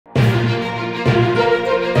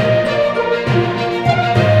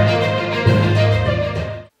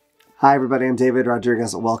Hi everybody, I'm David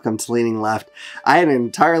Rodriguez. Welcome to Leaning Left. I had an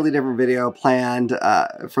entirely different video planned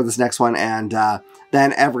for this next one, and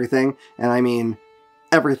then everything, and I mean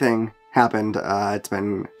everything, happened. It's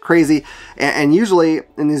been crazy, and usually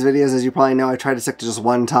in these videos, as you probably know, I try to stick to just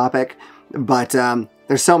one topic, but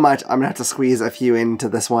there's so much, I'm gonna have to squeeze a few into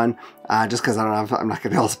this one, just because I don't know if I'm not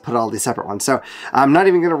gonna be able to put all these separate ones. So I'm not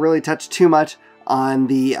even gonna really touch too much on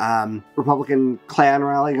the Republican Klan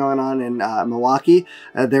rally going on in Milwaukee.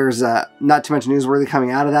 There's not too much newsworthy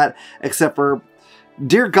coming out of that, except for,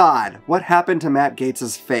 dear God, what happened to Matt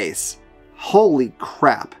Gaetz's face? Holy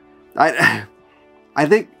crap. I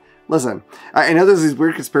think, listen, I know there's these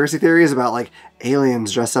weird conspiracy theories about like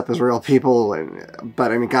aliens dressed up as real people,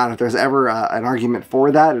 but I mean, God, if there's ever an argument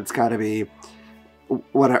for that, it's got to be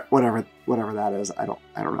whatever that is. I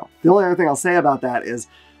don't know. The only other thing I'll say about that is,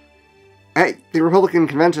 at the Republican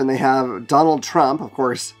convention, they have Donald Trump, of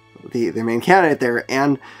course, the main candidate there,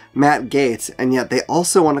 and Matt Gaetz, and yet they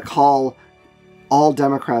also want to call all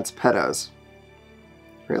Democrats pedos.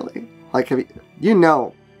 Really? Like, have you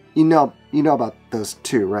know about those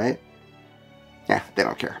two, right? Yeah, they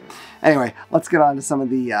don't care. Anyway, let's get on to some of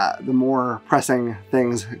the more pressing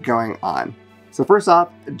things going on. So first off,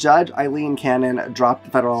 Judge Aileen Cannon dropped the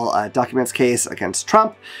federal documents case against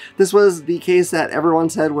Trump. This was the case that everyone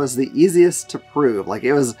said was the easiest to prove. Like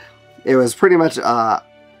it was pretty much a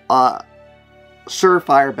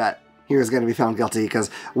surefire bet he was going to be found guilty, because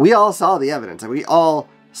we all saw the evidence and we all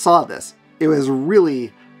saw this. It was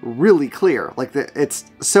really, really clear. Like it's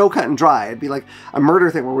so cut and dry. It'd be like a murder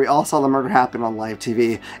thing where we all saw the murder happen on live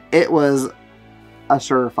TV. It was a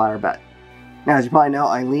surefire bet. Now, as you probably know,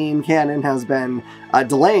 Aileen Cannon has been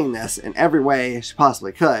delaying this in every way she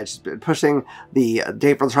possibly could. She's been pushing the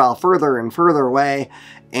date for the trial further and further away,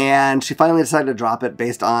 and she finally decided to drop it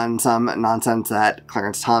based on some nonsense that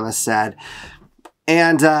Clarence Thomas said.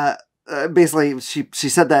 And basically, she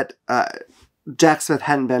said that Jack Smith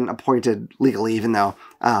hadn't been appointed legally, even though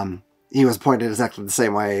he was appointed exactly the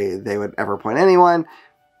same way they would ever appoint anyone.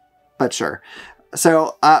 But sure.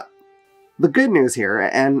 So the good news here,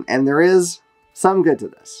 and there is some good to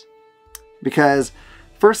this, because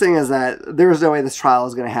first thing is that there's no way this trial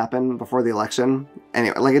is going to happen before the election.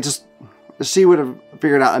 Anyway, like she would have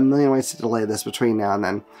figured out a million ways to delay this between now and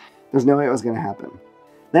then. There's no way it was going to happen.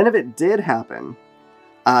 Then if it did happen,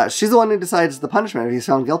 she's the one who decides the punishment if he's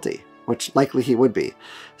found guilty, which likely he would be.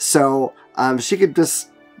 So she could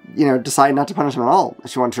just, decide not to punish him at all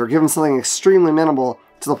if she wanted to, or give him something extremely minimal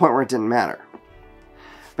to the point where it didn't matter.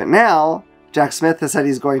 But now Jack Smith has said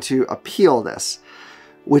he's going to appeal this,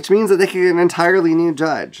 which means that they can get an entirely new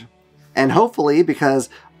judge. And hopefully, because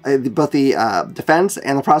both the defense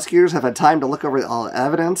and the prosecutors have had time to look over all the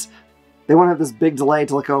evidence, they won't have this big delay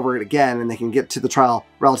to look over it again, and they can get to the trial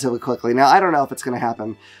relatively quickly. Now, I don't know if it's going to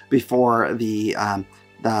happen before the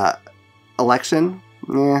election.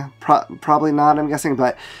 Probably not, I'm guessing,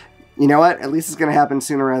 but you know what? At least it's going to happen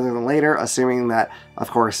sooner rather than later, assuming that, of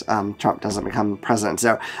course, Trump doesn't become president.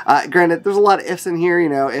 So, granted, there's a lot of ifs in here,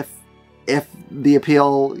 if the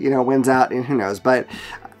appeal, wins out, and who knows. But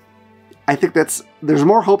I think there's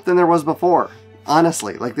more hope than there was before,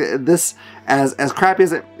 honestly. Like, this, as crappy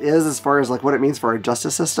as it is as far as, like, what it means for our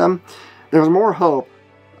justice system, there's more hope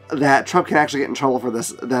that Trump can actually get in trouble for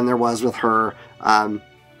this than there was with her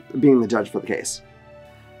being the judge for the case.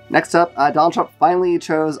 Next up, Donald Trump finally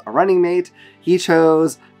chose a running mate. He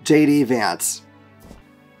chose J.D. Vance.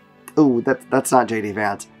 Ooh, that's not J.D.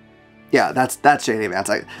 Vance. Yeah, that's J.D. Vance.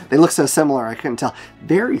 They look so similar, I couldn't tell.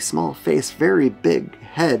 Very small face, very big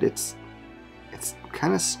head. It's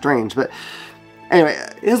kind of strange, but anyway,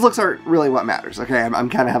 his looks aren't really what matters. Okay, I'm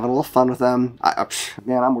kind of having a little fun with them.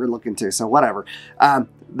 Man, I'm weird looking too, so whatever.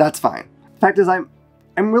 That's fine. The fact is, I'm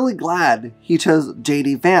really glad he chose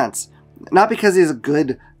J.D. Vance. Not because he's a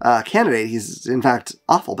good candidate, he's in fact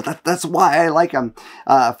awful, but that's why I like him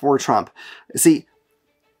for Trump. See,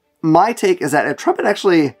 my take is that if Trump had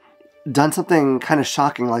actually done something kind of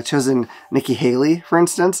shocking, like chosen Nikki Haley, for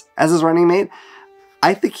instance, as his running mate,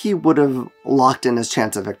 I think he would have locked in his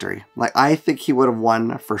chance of victory. Like, I think he would have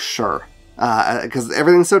won for sure, because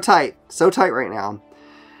everything's so tight right now.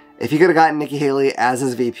 If he could have gotten Nikki Haley as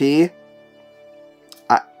his VP,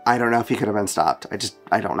 I don't know if he could have been stopped.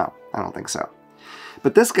 I don't know. I don't think so.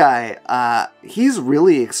 But this guy, he's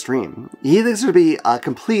really extreme. He thinks there should be a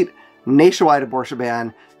complete nationwide abortion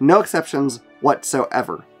ban, no exceptions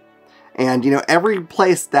whatsoever. And, every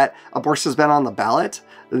place that abortion has been on the ballot,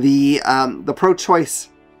 the pro-choice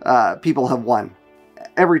people have won.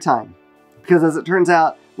 Every time. Because as it turns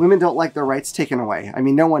out, women don't like their rights taken away. I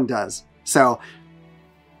mean, no one does. So,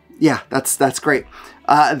 yeah, that's great.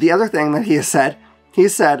 The other thing that he has said he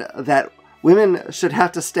said that women should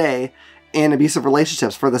have to stay in abusive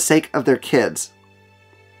relationships for the sake of their kids.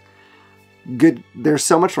 Good. There's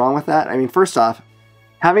so much wrong with that. I mean, first off,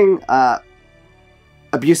 having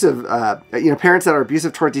abusive, parents that are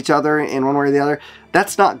abusive towards each other in one way or the other,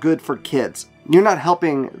 that's not good for kids. You're not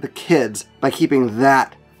helping the kids by keeping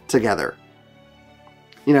that together.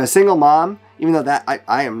 You know, a single mom, even though that,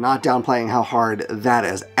 I am not downplaying how hard that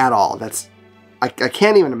is at all. I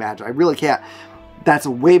can't even imagine. I really can't. That's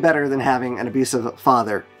way better than having an abusive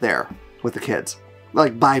father there with the kids.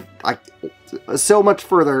 So much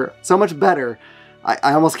further, so much better.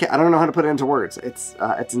 I almost can't, I don't know how to put it into words. It's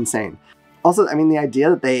insane. Also, I mean, the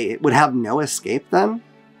idea that they would have no escape then,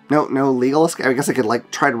 no legal escape. I guess they could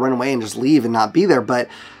like try to run away and just leave and not be there, but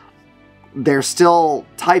they're still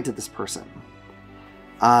tied to this person.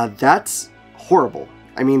 That's horrible.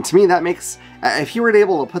 I mean, to me, that makes, if he were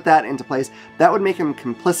able to put that into place, that would make him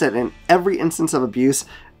complicit in every instance of abuse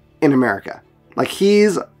in America. Like,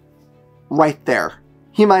 he's right there.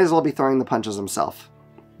 He might as well be throwing the punches himself.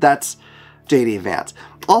 That's J.D. Vance.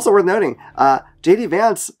 Also worth noting, J.D.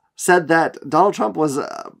 Vance said that Donald Trump was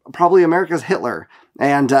probably America's Hitler.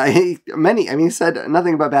 And he said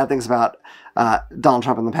nothing but bad things about Donald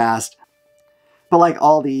Trump in the past. But like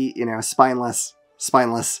all the, spineless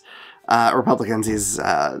Republicans, he's,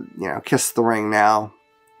 kissed the ring now.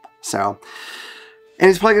 So, and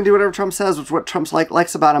he's probably going to do whatever Trump says, which is what Trump's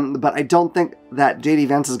likes about him. But I don't think that J.D.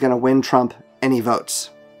 Vance is going to win Trump any votes.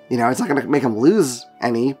 It's not going to make him lose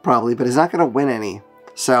any, probably, but he's not going to win any.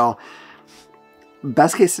 So,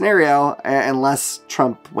 best case scenario, unless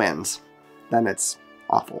Trump wins, then it's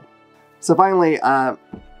awful. So finally,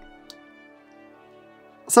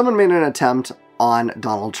 someone made an attempt on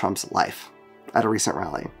Donald Trump's life at a recent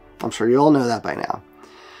rally. I'm sure you all know that by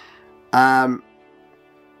now.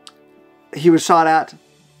 He was shot at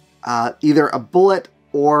either a bullet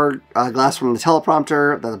or a glass from the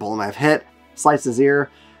teleprompter that the bullet might have hit, sliced his ear.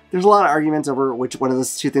 There's a lot of arguments over which one of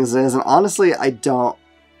those two things it is, and honestly, I don't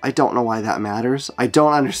know why that matters. I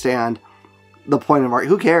don't understand the point of art.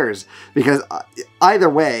 Who cares? Because either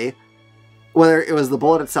way, whether it was the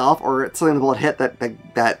bullet itself or something the bullet hit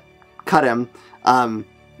that cut him,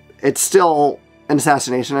 it's still an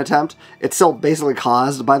assassination attempt. It's still basically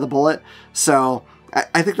caused by the bullet. So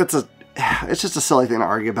I think it's just a silly thing to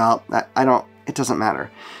argue about. It doesn't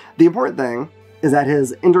matter. The important thing is that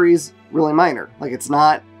his injury's really minor. Like, it's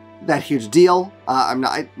not that huge deal. I'm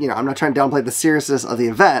not trying to downplay the seriousness of the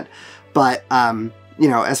event, but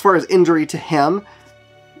as far as injury to him,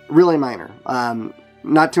 really minor.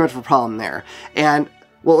 Not too much of a problem there. And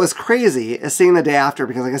what was crazy is seeing the day after,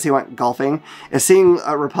 because I guess he went golfing, is seeing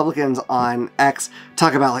Republicans on X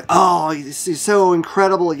talk about like, oh, he's so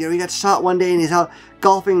incredible. He got shot one day and he's out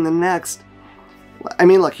golfing the next. I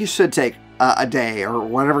mean, look, he should take a day or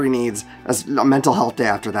whatever he needs as a mental health day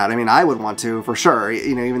after that. I mean, I would want to for sure,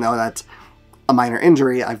 even though that's a minor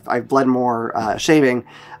injury. I've bled more shaving,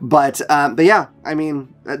 but yeah, I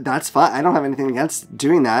mean, that's fine. I don't have anything against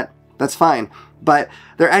doing that. That's fine. But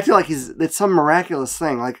they're acting like it's some miraculous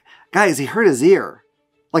thing. Like, guys, he hurt his ear.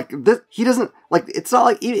 Like, he doesn't, like, it's not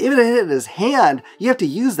like, even if it hit his hand, you have to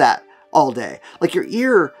use that all day. Like, your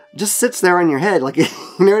ear just sits there on your head. Like, you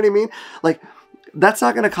know what I mean? Like, that's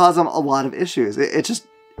not going to cause him a lot of issues. It just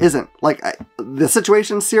isn't. Like, the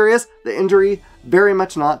situation's serious. The injury, very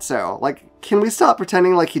much not so. Like, can we stop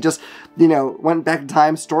pretending like he just, went back in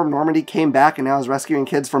time, stormed Normandy, came back, and now is rescuing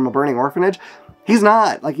kids from a burning orphanage? He's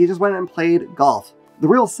not. Like, he just went and played golf. The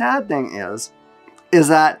real sad thing is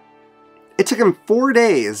that it took him 4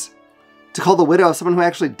 days to call the widow of someone who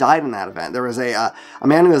actually died in that event. There was a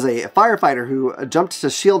man who was a firefighter who jumped to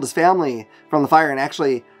shield his family from the fire and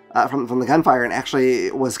actually, from the gunfire, and actually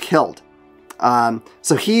was killed.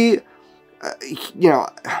 So he,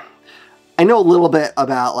 I know a little bit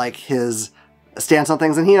about like his stance on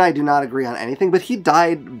things, and he and I do not agree on anything, but he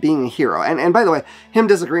died being a hero. And by the way, him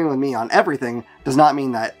disagreeing with me on everything does not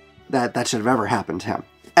mean that should have ever happened to him.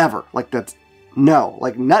 Ever. Like, that's, no.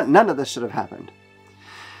 Like, none of this should have happened.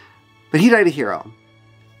 But he died a hero.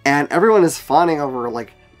 And everyone is fawning over,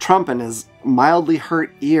 like, Trump and his mildly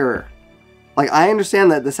hurt ear. Like, I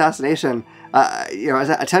understand that the assassination,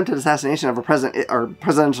 attempted assassination of a president or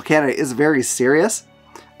presidential candidate is very serious.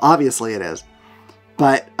 Obviously it is.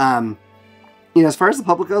 But, as far as the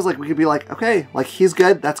public goes, like, we could be like, okay, like, he's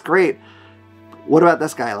good, that's great. What about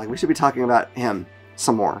this guy? Like, we should be talking about him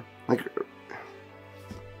some more. Like,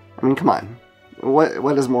 I mean, come on.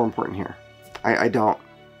 What is more important here? I don't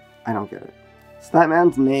get it. So that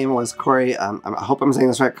man's name was Corey, I hope I'm saying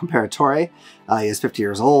this right, Comparatore. He is 50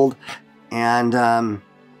 years old. And,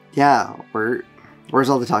 yeah, where's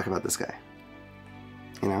all the talk about this guy?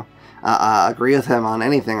 you know, agree with him on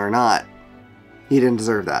anything or not, he didn't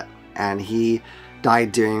deserve that. And he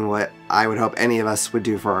died doing what I would hope any of us would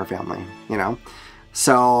do for our family, you know?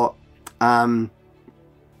 So,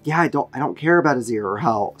 yeah, I don't care about his ear or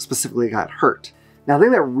how specifically it got hurt. Now, the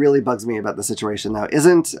thing that really bugs me about the situation, though,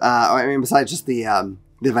 isn't, I mean, besides just the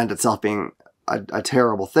event itself being a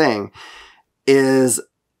terrible thing, is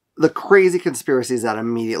the crazy conspiracies that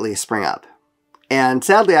immediately spring up. And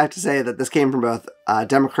sadly, I have to say that this came from both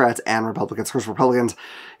Democrats and Republicans. Of course, Republicans,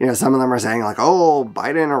 you know, some of them are saying like, oh,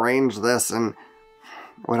 Biden arranged this and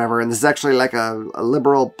whatever. And this is actually like a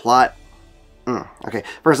liberal plot. Okay,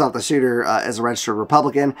 first off, the shooter is a registered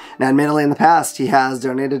Republican. Now, admittedly, in the past, he has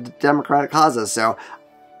donated to Democratic causes. So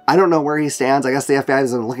I don't know where he stands. I guess the FBI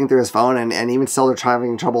has been looking through his phone, and even still, they're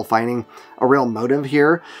having trouble finding a real motive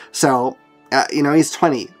here. So, you know, he's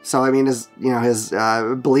 20. So, I mean, his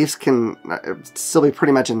beliefs can still be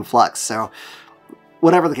pretty much in flux. So,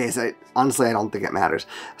 whatever the case, honestly, I don't think it matters.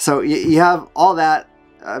 So, you have all that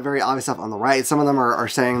very obvious stuff on the right. Some of them are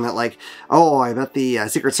saying that, like, oh, I bet the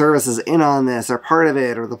Secret Service is in on this, or part of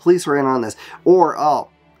it, or the police were in on this. Or, oh,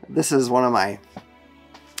 this is one of my,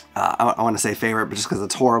 I want to say favorite, but just because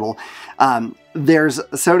it's horrible. There's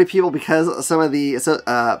so many people, because some of the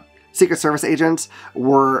Secret Service agents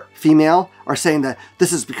were female, are saying that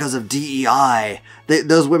this is because of DEI.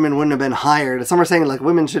 Those women wouldn't have been hired. Some are saying, like,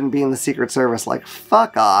 women shouldn't be in the Secret Service. Like,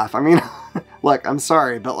 fuck off. I mean, look, I'm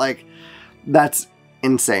sorry, but, like, that's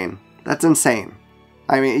insane. That's insane.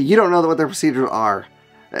 I mean, you don't know what their procedures are.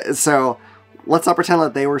 So let's not pretend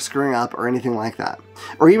that they were screwing up or anything like that.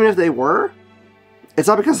 Or even if they were, it's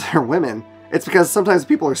not because they're women. It's because sometimes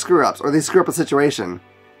people are screw-ups, or they screw up a situation.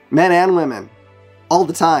 Men and women. All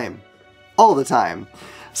the time. All the time.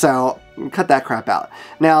 So cut that crap out.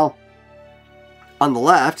 Now, on the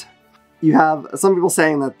left, you have some people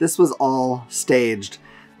saying that this was all staged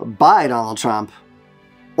by Donald Trump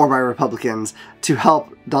or by Republicans to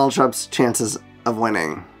help Donald Trump's chances of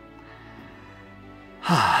winning.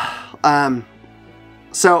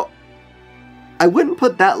 So I wouldn't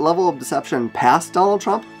put that level of deception past Donald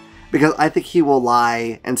Trump, because I think he will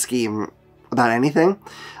lie and scheme about anything,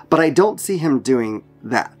 but I don't see him doing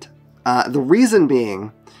that. The reason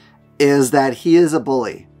being is that he is a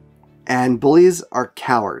bully, and bullies are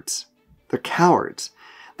cowards. They're cowards.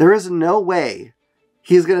 There is no way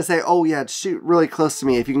he's going to say, oh yeah, shoot really close to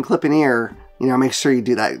me. If you can clip an ear, you know, make sure you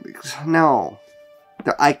do that. No.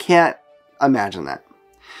 I can't imagine that.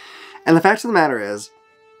 And the fact of the matter is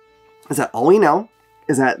that all we know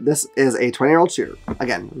is that this is a 20-year-old shooter.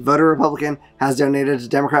 Again, voter Republican, has donated to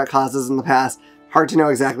Democrat causes in the past. Hard to know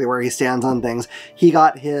exactly where he stands on things. He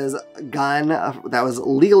got his gun that was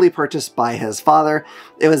legally purchased by his father.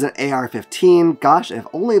 It was an AR-15. Gosh, if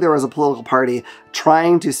only there was a political party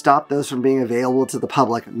trying to stop those from being available to the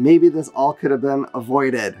public. Maybe this all could have been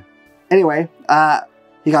avoided. Anyway,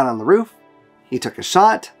 he got on the roof. He took a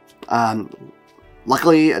shot.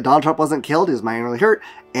 Luckily, Donald Trump wasn't killed. He was minorly hurt.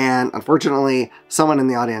 And unfortunately, someone in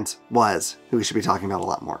the audience was, who we should be talking about a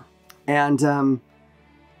lot more. And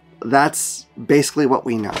that's basically what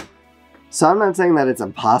we know. So I'm not saying that it's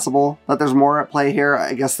impossible that there's more at play here.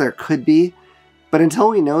 I guess there could be. But until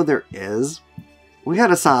we know there is, we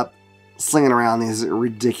gotta stop slinging around these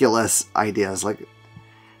ridiculous ideas. Like,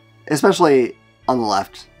 especially on the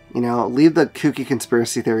left. You know, leave the kooky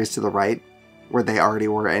conspiracy theories to the right, where they already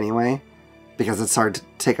were anyway, because it's hard to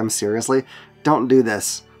take them seriously. Don't do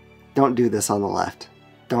this. Don't do this on the left.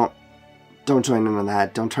 Don't join in on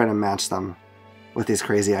that. Don't try to match them with these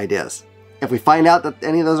crazy ideas. If we find out that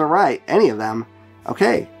any of those are right, any of them,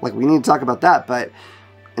 okay, like, we need to talk about that. But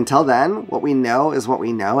until then, what we know is what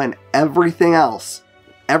we know, and everything else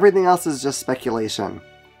is just speculation.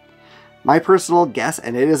 My personal guess,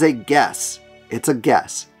 and it is a guess, it's a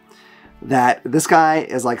guess, that this guy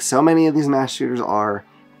is like so many of these mass shooters are,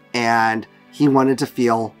 and he wanted to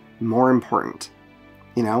feel more important.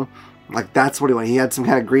 You know? Like, that's what he wanted. He had some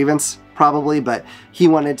kind of grievance, probably, but he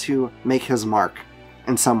wanted to make his mark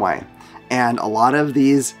in some way. And a lot of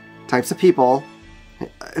these types of people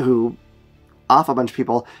who off a bunch of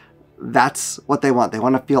people, that's what they want. They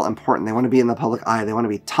want to feel important. They want to be in the public eye. They want to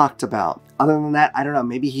be talked about. Other than that, I don't know.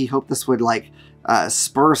 Maybe he hoped this would, like,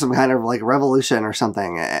 spur some kind of, like, revolution or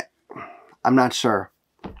something. I'm not sure.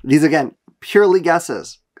 These, again, purely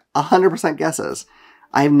guesses. 100% guesses.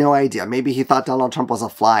 I have no idea. Maybe he thought Donald Trump was a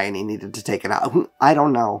fly and he needed to take it out. I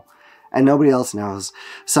don't know. And nobody else knows.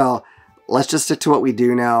 So let's just stick to what we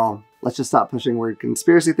do know. Let's just stop pushing weird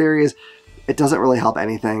conspiracy theories. It doesn't really help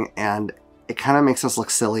anything, and it kind of makes us look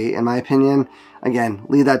silly, in my opinion. Again,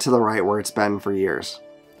 leave that to the right where it's been for years.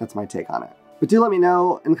 That's my take on it. But do let me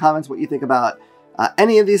know in the comments what you think about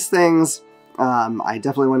any of these things, I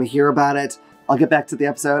definitely want to hear about it. I'll get back to the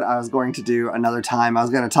episode I was going to do another time. I was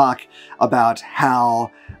going to talk about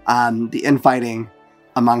how the infighting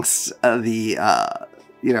amongst the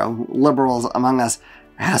liberals among us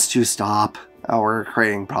has to stop. We're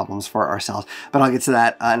creating problems for ourselves. But I'll get to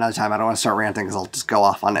that another time. I don't want to start ranting because I'll just go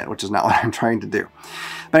off on it, which is not what I'm trying to do.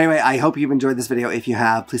 But anyway, I hope you've enjoyed this video. If you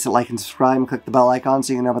have, please hit like and subscribe and click the bell icon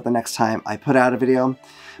so you know about the next time I put out a video.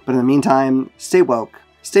 But in the meantime, stay woke,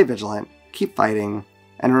 stay vigilant, keep fighting,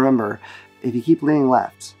 and remember, if you keep leaning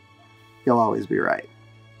left, you'll always be right.